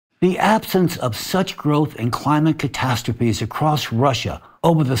The absence of such growth in climate catastrophes across Russia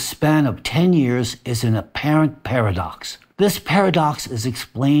over the span of 10 years is an apparent paradox. This paradox is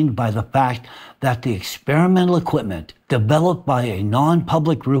explained by the fact that the experimental equipment developed by a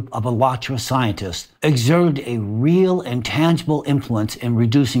non-public group of Alatra scientists exerted a real and tangible influence in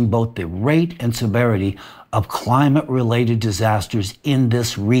reducing both the rate and severity of climate-related disasters in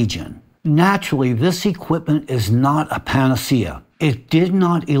this region. Naturally, this equipment is not a panacea. It did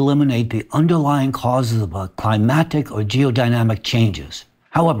not eliminate the underlying causes of climatic or geodynamic changes.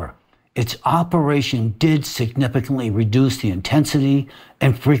 However, its operation did significantly reduce the intensity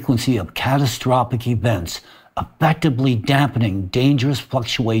and frequency of catastrophic events, effectively dampening dangerous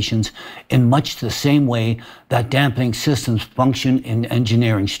fluctuations in much the same way that dampening systems function in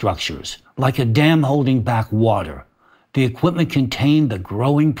engineering structures. Like a dam holding back water, the equipment contained the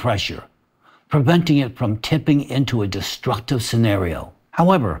growing pressure, preventing it from tipping into a destructive scenario.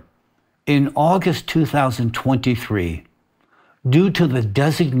 However, in August 2023, due to the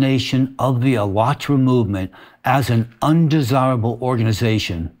designation of the Alatra movement as an undesirable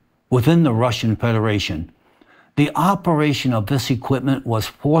organization within the Russian Federation, the operation of this equipment was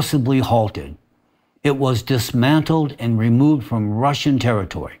forcibly halted. It was dismantled and removed from Russian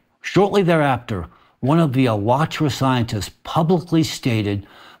territory. Shortly thereafter, one of the Alatra scientists publicly stated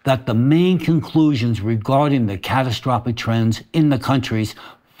that the main conclusions regarding the catastrophic trends in the countries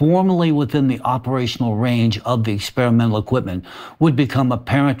formerly within the operational range of the experimental equipment would become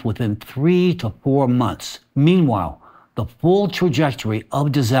apparent within 3 to 4 months. Meanwhile, the full trajectory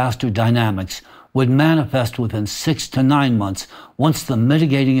of disaster dynamics would manifest within 6 to 9 months once the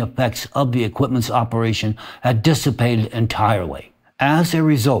mitigating effects of the equipment's operation had dissipated entirely. As a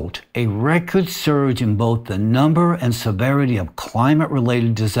result, a record surge in both the number and severity of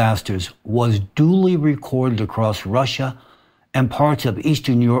climate-related disasters was duly recorded across Russia and parts of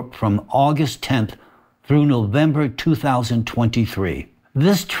Eastern Europe from August 10th through November 2023.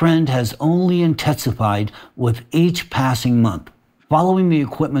 This trend has only intensified with each passing month. Following the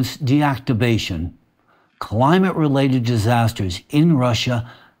equipment's deactivation, climate-related disasters in Russia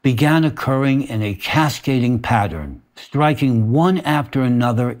began occurring in a cascading pattern, striking one after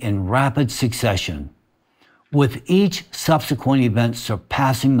another in rapid succession, with each subsequent event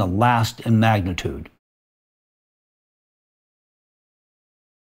surpassing the last in magnitude.